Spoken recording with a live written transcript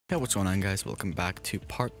Hey, what's going on, guys? Welcome back to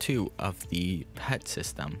part 2 of the pet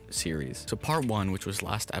system series. So part 1, which was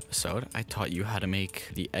last episode, I taught you how to make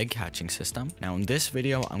the egg hatching system. Now in this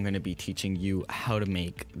video, I'm going to be teaching you how to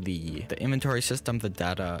make the inventory system, the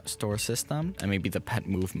data store system, and maybe the pet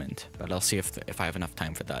movement. But I'll see if I have enough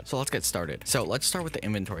time for that. So let's get started. So let's start with the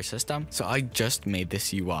inventory system. So I just made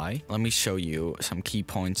this UI. Let me show you some key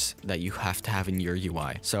points that you have to have in your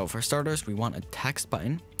UI. So for starters, we want a text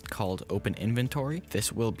button called open inventory.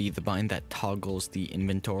 This will be the button that toggles the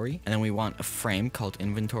inventory. And then we want a frame called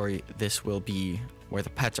inventory. This will be where the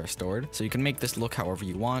pets are stored. So you can make this look however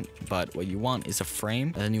you want, but what you want is a frame,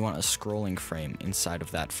 and then you want a scrolling frame inside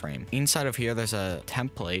of that frame. Inside of here, there's a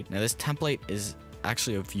template. Now this template is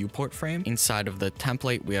actually a viewport frame. Inside of the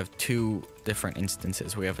template, we have two different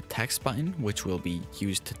instances. We have a text button, which will be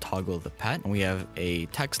used to toggle the pet, and we have a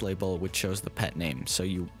text label, which shows the pet name. So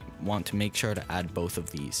you want to make sure to add both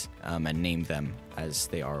of these and name them as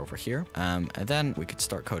they are over here. And then we could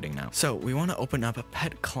start coding now. So we want to open up a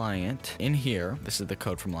pet client in here. This is the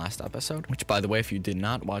code from last episode, which, by the way, if you did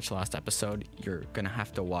not watch last episode, you're going to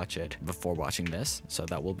have to watch it before watching this. So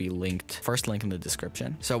that will be linked, first link in the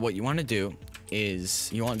description. So what you want to do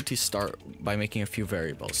is you want to start by making a few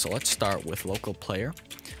variables. So let's start with local player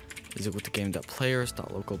is equal to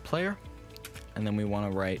game.players.local player. And then we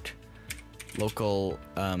want to write local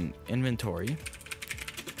inventory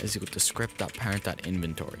is equal to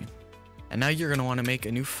script.parent.inventory. And now you're going to want to make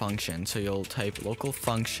a new function. So you'll type local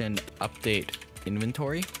function update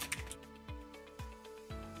inventory.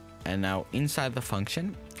 And now inside the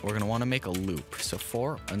function, we're going to want to make a loop. So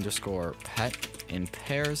for underscore pet in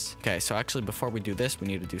pairs. Okay, so actually before we do this, we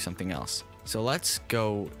need to do something else. So let's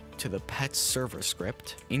go to the pet server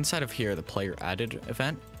script. Inside of here, the player added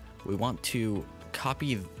event, we want to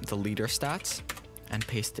copy the leader stats and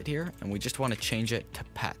paste it here, and we just want to change it to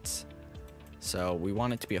pets. So we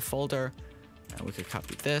want it to be a folder, and we could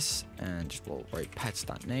copy this and just we'll write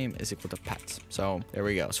pets.name is equal to pets. So there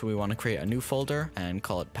we go. So we want to create a new folder and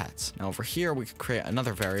call it pets. Now over here we could create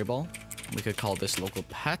another variable. We could call this local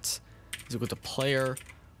pets is equal to player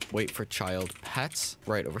wait for child pets.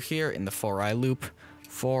 Right over here in the for I loop,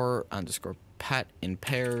 for underscore pet in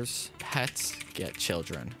pairs pets get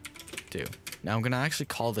children do. Now I'm going to actually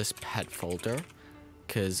call this pet folder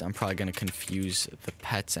because I'm probably going to confuse the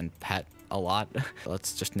pets and pet a lot.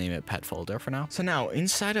 Let's just name it pet folder for now. So now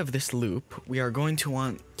inside of this loop, we are going to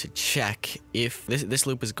want to check if this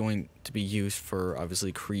loop is going to be used for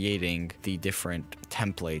obviously creating the different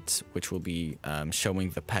templates, which will be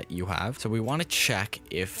showing the pet you have. So we want to check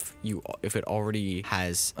if it already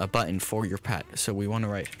has a button for your pet. So we want to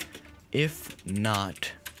write if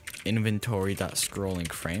not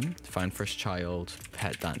inventory.scrolling frame, find first child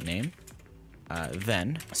pet.name.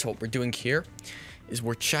 Then, so what we're doing here is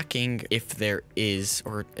we're checking if there is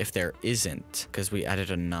or if there isn't, because we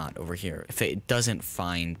added a not over here, if it doesn't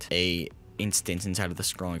find a instance inside of the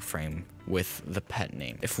scrolling frame with the pet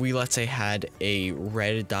name. If we, let's say, had a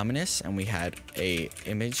red dominus and we had a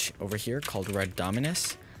image over here called red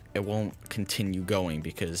dominus, it won't continue going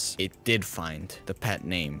because it did find the pet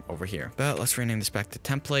name over here. But let's rename this back to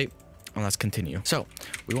template and let's continue. So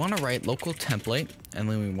we want to write local template, and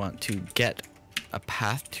then we want to get a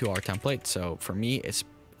path to our template. So for me, it's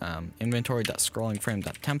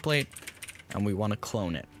inventory.scrollingframe.template, and we want to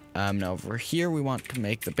clone it. Now over here, we want to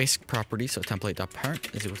make the basic property. So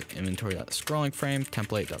template.parent is equal to inventory.scrollingframe,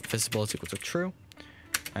 template.visible is equal to true,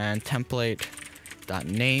 and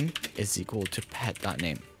template.name is equal to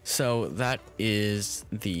pet.name. So that is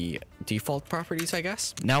the default properties, I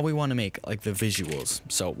guess. Now we want to make like the visuals.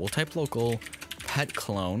 So we'll type local pet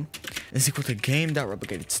clone is equal to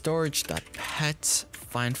game.replicatedStorage.pets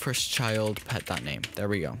find first child pet.name. There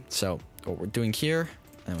we go. So what we're doing here,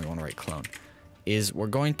 and we want to write clone, is we're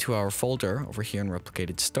going to our folder over here in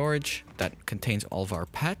replicated storage that contains all of our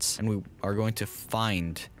pets, and we are going to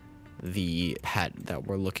find the pet that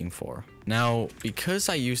we're looking for. Now, because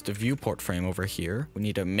I used the viewport frame over here, we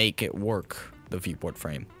need to make it work, the viewport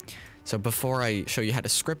frame. So before I show you how to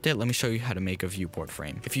script it, let me show you how to make a viewport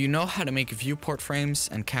frame. If you know how to make viewport frames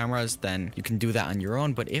and cameras, then you can do that on your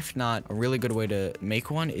own. But if not, a really good way to make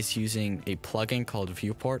one is using a plugin called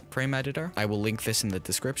Viewport Frame Editor. I will link this in the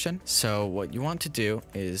description. So what you want to do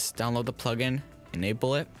is download the plugin,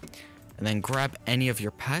 enable it, and then grab any of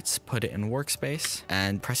your pets, put it in workspace,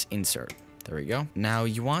 and press insert. There we go. Now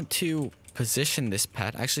you want to position this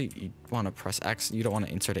pet. Actually, you want to press X. You don't want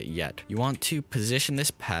to insert it yet. You want to position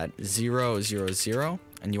this pet 0, 0, 0.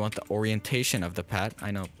 And you want the orientation of the pet.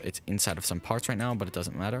 I know it's inside of some parts right now, but it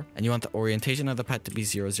doesn't matter. And you want the orientation of the pet to be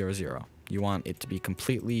 0, 0, 0. You want it to be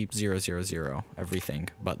completely 0, 0, 0. Everything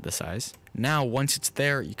but the size. Now, once it's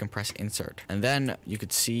there, you can press insert. And then you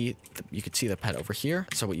could see the pet over here.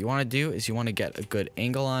 So what you want to do is you want to get a good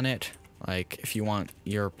angle on it. Like if you want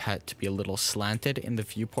your pet to be a little slanted in the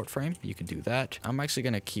viewport frame, you can do that. I'm actually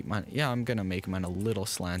going to keep mine. Yeah, I'm going to make mine a little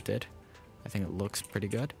slanted. I think it looks pretty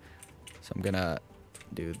good. So I'm going to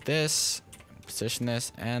do this, position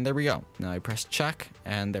this, and there we go. Now I press check,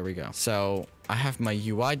 and there we go. So I have my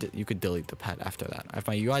UI, you could delete the pet after that. I have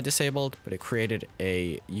my UI disabled, but it created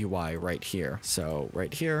a UI right here. So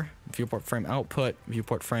right here, viewport frame output,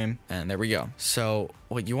 viewport frame, and there we go. So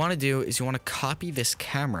what you want to do is you want to copy this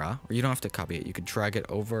camera, or you don't have to copy it. You could drag it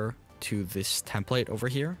over to this template over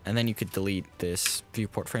here, and then you could delete this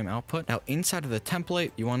viewport frame output. Now inside of the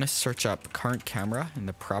template, you want to search up current camera in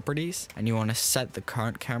the properties, and you want to set the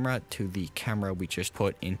current camera to the camera we just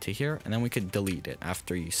put into here, and then we could delete it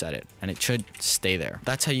after you set it, and it should stay there.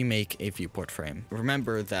 That's how you make a viewport frame.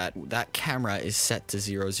 Remember that that camera is set to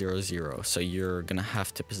 0, 0, 0, so you're gonna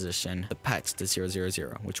have to position the pets to 0, 0,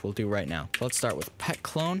 0, which we'll do right now. So let's start with pet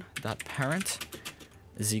clone.parent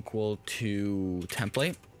is equal to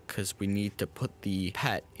template, because we need to put the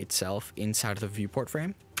pet itself inside of the viewport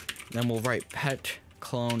frame. Then we'll write pet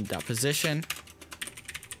clone.position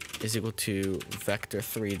is equal to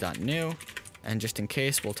vector3.new, and just in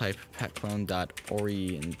case, we'll type pet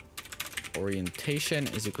clone.orientation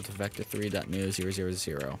is equal to vector3.new 0, 0,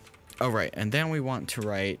 0. All right, and then we want to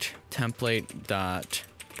write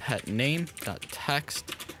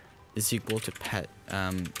template.petName.text is equal to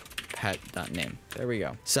pet.name. There we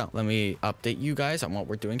go. So let me update you guys on what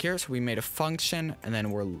we're doing here. So we made a function, and then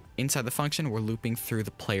we're inside the function, we're looping through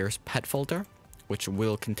the player's pet folder, which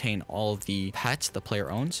will contain all of the pets the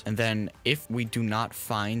player owns. And then if we do not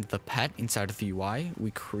find the pet inside of the UI,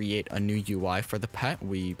 we create a new UI for the pet.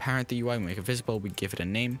 We parent the UI, we make it visible, we give it a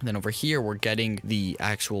name. And then over here, we're getting the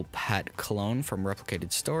actual pet clone from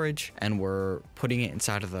replicated storage, and we're putting it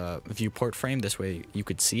inside of the viewport frame. This way you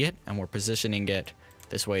could see it, and we're positioning it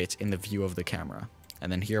this way it's in the view of the camera.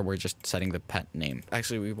 And then here we're just setting the pet name.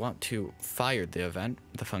 Actually, we want to fire the event,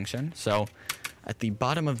 the function. So at the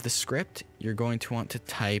bottom of the script, you're going to want to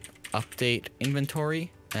type update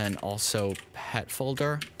inventory and also pet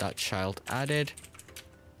folder dot child added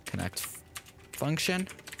connect function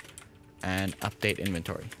and update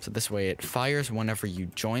inventory. So this way it fires whenever you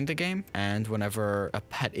join the game and whenever a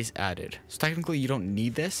pet is added. So technically you don't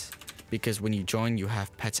need this, because when you join, you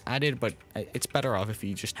have pets added, but it's better off if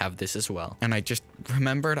you just have this as well. And I just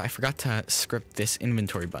remembered I forgot to script this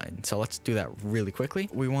inventory button. So let's do that really quickly.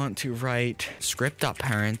 We want to write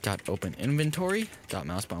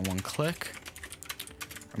script.parent.openInventory.mouse button one click.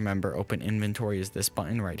 Remember, open inventory is this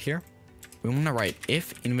button right here. We want to write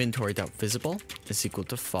if inventory.visible is equal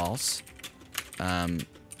to false,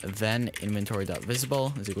 then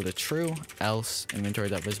inventory.visible is equal to true, else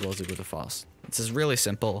inventory.visible is equal to false. This is really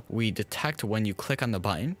simple. We detect when you click on the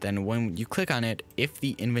button, then when you click on it, if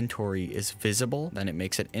the inventory is visible, then it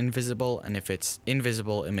makes it invisible, and if it's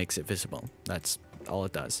invisible, it makes it visible. That's all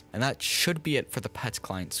it does. And that should be it for the pets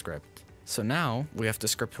client script. So now we have to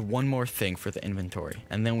script one more thing for the inventory,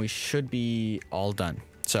 and then we should be all done.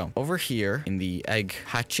 So over here in the egg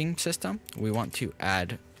hatching system, we want to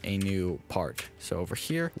add a new part. So over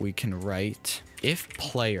here, we can write if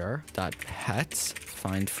player.pets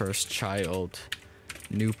find first child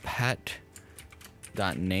new pet.name.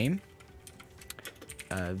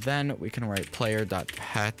 Then we can write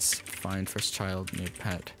player.pets find first child new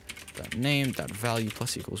pet.name.value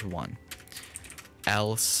plus equals 1.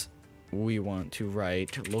 Else we want to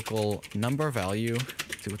write local number value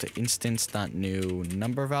equal to instance.new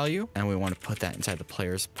number value, and we want to put that inside the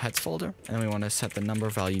player's pets folder. And then we want to set the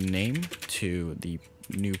number value name to the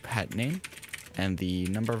new pet name, and the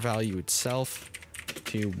number value itself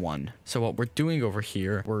to 1. So what we're doing over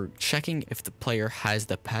here, we're checking if the player has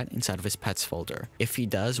the pet inside of his pets folder. If he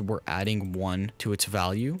does, we're adding 1 to its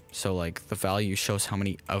value. So like the value shows how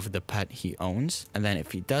many of the pet he owns. And then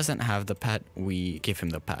if he doesn't have the pet, we give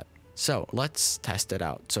him the pet. So let's test it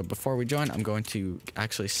out. So before we join, I'm going to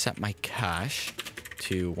actually set my cache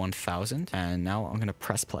to 1000. And now I'm going to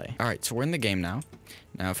press play. All right, so we're in the game now.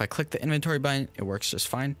 Now, if I click the inventory button, it works just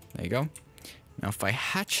fine. There you go. Now, if I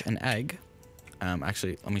hatch an egg,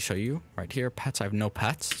 actually, let me show you right here. Pets, I have no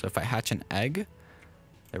pets. So if I hatch an egg,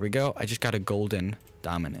 there we go. I just got a golden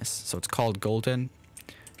Dominus. So it's called golden.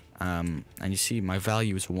 And you see my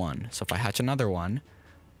value is 1. So if I hatch another one,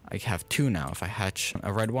 I have 2 now. If I hatch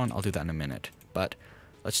a red one, I'll do that in a minute. But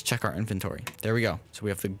let's check our inventory. There we go. So we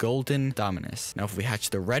have the golden Dominus. Now if we hatch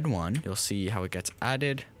the red one, you'll see how it gets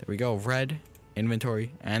added. There we go, red,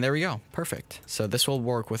 inventory, and there we go. Perfect. So this will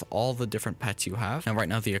work with all the different pets you have. Now right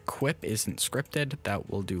now the equip isn't scripted. That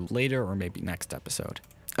we'll do later or maybe next episode.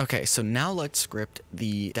 Okay, so now let's script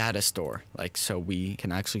the data store, like so we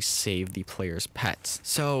can actually save the player's pets.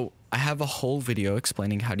 So I have a whole video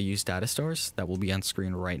explaining how to use data stores that will be on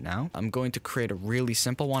screen right now. I'm going to create a really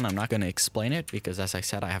simple one. I'm not going to explain it because, as I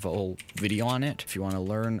said, I have a whole video on it. If you want to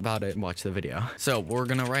learn about it, watch the video. So we're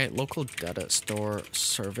going to write local data store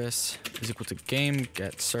service is equal to game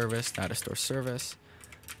get service data store service.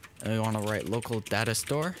 And we want to write local data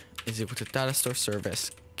store is equal to data store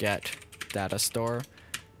service get data store.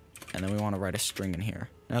 And then we want to write a string in here.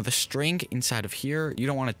 Now the string inside of here, you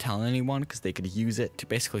don't want to tell anyone because they could use it to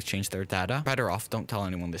basically change their data. Better off, don't tell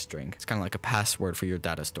anyone this string. It's kind of like a password for your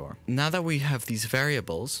data store. Now that we have these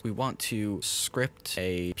variables, we want to script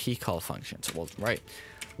a pcall function. So we'll write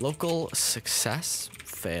local success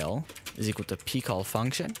fail is equal to pcall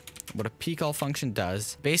function. What a pcall function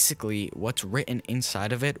does, basically what's written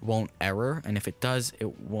inside of it won't error, and if it does,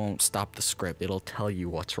 it won't stop the script. It'll tell you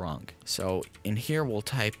what's wrong. So in here we'll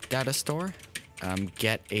type data store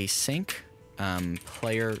get async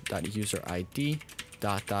player.userid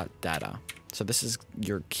data. So this is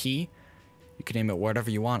your key. You can name it whatever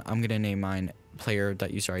you want. I'm gonna name mine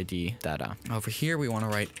player.userid data. Over here we want to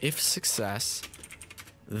write if success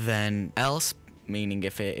then else, meaning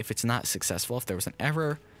if it's not successful, if there was an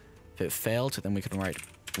error. If it failed, then we can write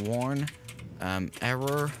warn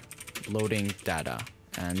error loading data,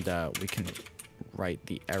 and we can write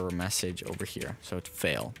the error message over here. So it's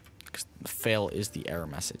fail, because the fail is the error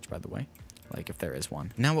message, by the way, like if there is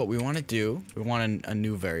one. Now what we want to do, we want a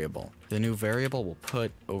new variable. The new variable we'll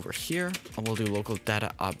put over here, and we'll do local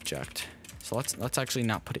data object. So let's actually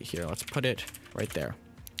not put it here. Let's put it right there.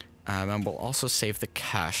 And we'll also save the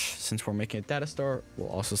cache. Since we're making a data store, we'll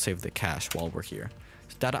also save the cache while we're here.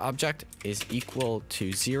 Data object is equal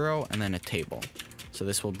to 0 and then a table. So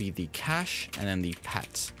this will be the cache and then the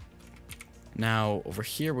pets. Now over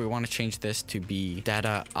here we want to change this to be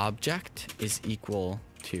data object is equal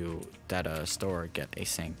to data store get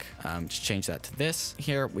async. Just change that to this.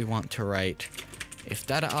 Here we want to write if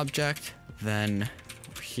data object, then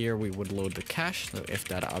here we would load the cache. So if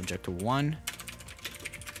data object 1,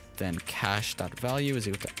 then cache.value is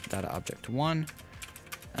equal to data object 1.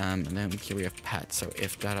 And then here we have pets, so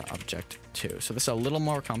if data object 2. So this is a little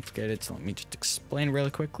more complicated, so let me just explain really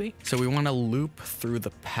quickly. So we want to loop through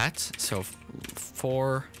the pets. So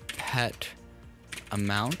for pet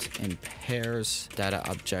amount in pairs data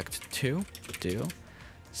object 2 do.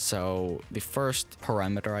 So the first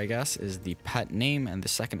parameter, I guess, is the pet name, and the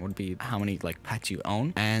second would be how many like pets you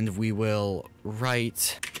own. And we will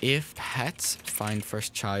write if pets find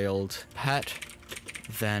first child pet,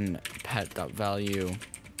 then pet.value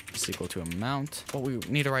is equal to amount. What we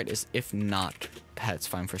need to write is if not pets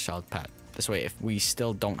find first child pet. This way, if we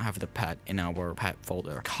still don't have the pet in our pet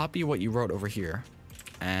folder, copy what you wrote over here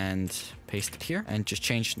and paste it here, and just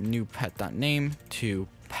change new pet.name to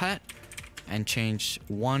pet and change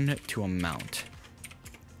 1 to amount.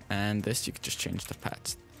 And this you could just change the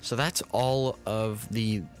pets. So that's all of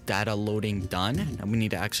the data loading done, and we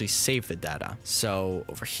need to actually save the data. So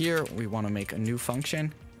over here, we want to make a new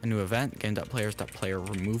function, a new event, game.players.player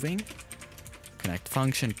removing, connect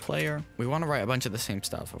function player. We want to write a bunch of the same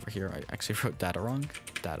stuff over here. I actually wrote data wrong.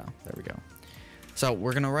 Data, there we go. So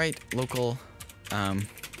we're going to write local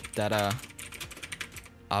data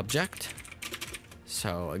object.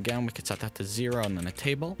 So again, we could set that to 0 and then a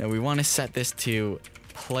table. Now we want to set this to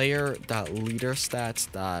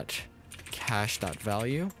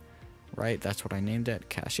player.leaderstats.cache.value, right? That's what I named it,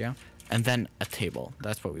 cache, yeah. And then a table.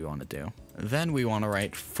 That's what we want to do. Then we want to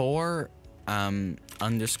write for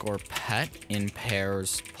underscore pet in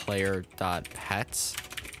pairs player.pets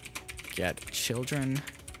get children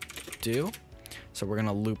do. So we're going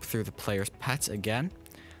to loop through the player's pets again.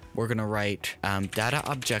 We're going to write data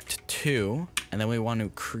object 2, and then we want to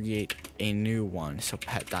create a new one. So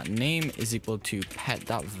pet.name is equal to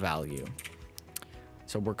pet.value.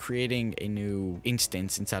 So we're creating a new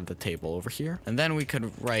instance inside of the table over here. And then we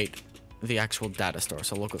could write the actual data store.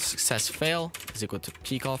 So local success fail is equal to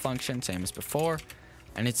pcall function, same as before.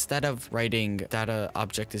 And instead of writing data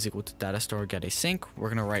object is equal to data store get async, we're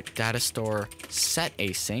going to write data store set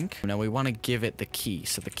async. Now we want to give it the key.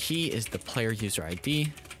 So the key is the player user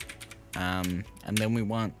ID. And then we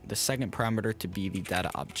want the second parameter to be the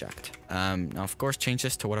data object. Now, of course, change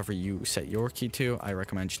this to whatever you set your key to. I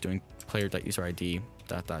recommend just doing player.userid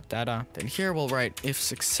data. Then here we'll write if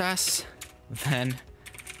success, then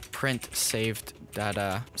print saved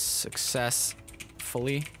data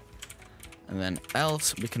successfully. And then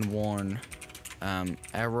else we can warn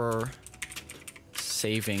error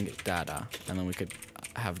saving data. And then we could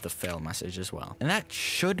have the fail message as well. And that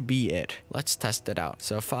should be it. Let's test it out.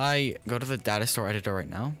 So if I go to the data store editor right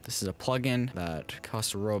now, this is a plugin that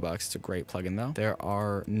costs Robux. It's a great plugin though. There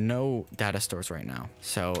are no data stores right now.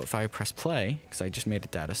 So if I press play, because I just made a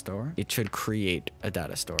data store, it should create a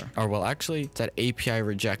data store. Or well, actually it's at API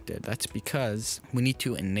rejected. That's because we need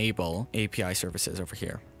to enable API services over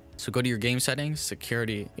here. So go to your game settings,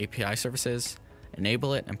 security API services,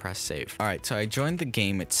 enable it and press save. All right, so I joined the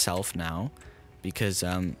game itself now, because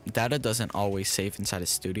data doesn't always save inside a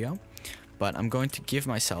studio, but I'm going to give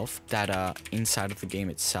myself data inside of the game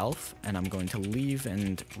itself, and I'm going to leave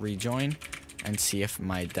and rejoin and see if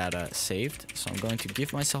my data saved. So I'm going to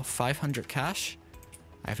give myself 500 cash.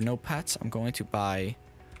 I have no pets. I'm going to buy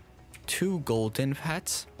 2 golden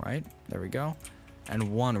pets, right? There we go.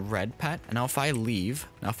 And 1 red pet. And now if I leave,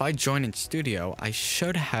 now if I join in studio, I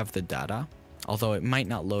should have the data. Although it might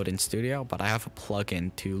not load in studio, but I have a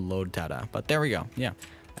plugin to load data. But there we go. Yeah,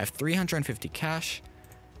 I have 350 cash,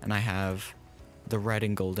 and I have the red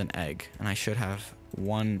and golden egg. And I should have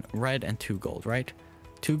 1 red and 2 gold, right?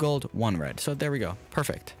 2 gold, 1 red. So there we go.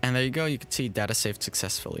 Perfect. And there you go. You can see data saved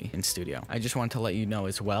successfully in studio. I just wanted to let you know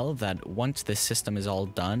as well that once this system is all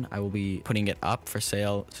done, I will be putting it up for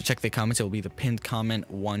sale. So check the comments. It will be the pinned comment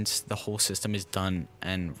once the whole system is done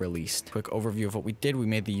and released. Quick overview of what we did. We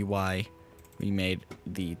made the UI. We made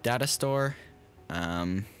the data store,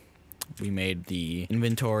 we made the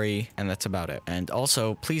inventory, and that's about it. And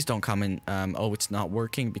also, please don't comment, oh, it's not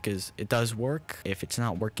working, because it does work. If it's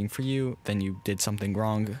not working for you, then you did something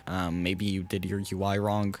wrong. Maybe you did your UI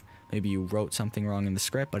wrong. Maybe you wrote something wrong in the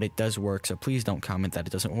script, but it does work. So please don't comment that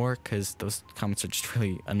it doesn't work, because those comments are just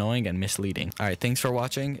really annoying and misleading. All right, thanks for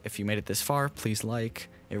watching. If you made it this far, please like.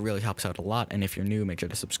 It really helps out a lot. And if you're new, make sure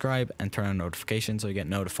to subscribe and turn on notifications so you get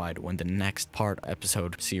notified when the next part,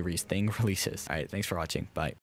 episode, series thing releases. All right, thanks for watching. Bye.